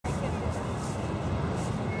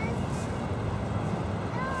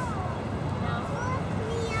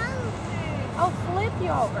you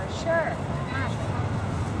over, sure.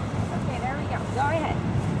 Okay, there we go. Go ahead.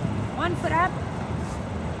 One foot up.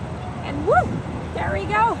 And woo! There we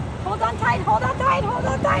go. Hold on tight, hold on tight, hold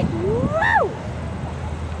on tight. Woo!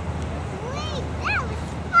 Wait, that was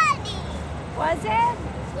funny. Was it?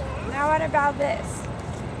 Yeah. Now what about this?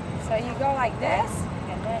 So you go like this,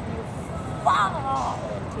 and then you fall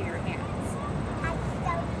into your hands. I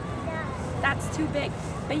don't know. That's too big.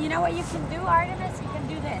 But you know what you can do, Artemis? You can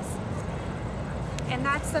do this. And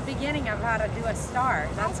that's the beginning of how to do a star.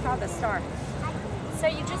 That's called a star. So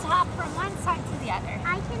you just hop from one side to the other.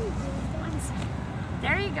 I can do One side.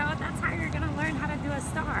 There you go. That's how you're going to learn how to do a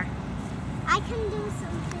star. I can do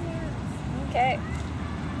something else. Okay.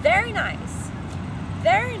 Very nice.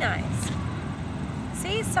 Very nice.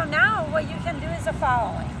 See, so now what you can do is the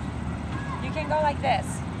following. You can go like this.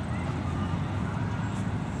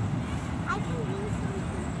 I can do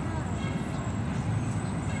something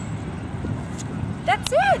else.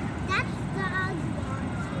 That's it. That's dog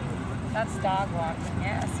walking. That's dog walking.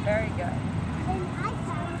 Yes, very good. And I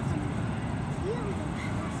found some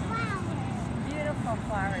beautiful flowers. Beautiful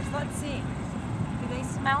flowers. Let's see. Do they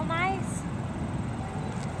smell nice?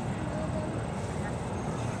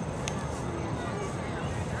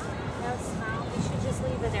 No smell. We should just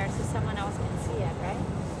leave it there so someone else can see it, right?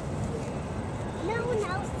 No one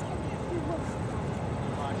else can do it.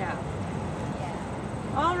 No.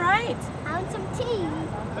 All right. I want some tea.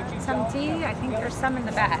 Some tea. I think there's some in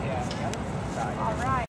the bag. All right.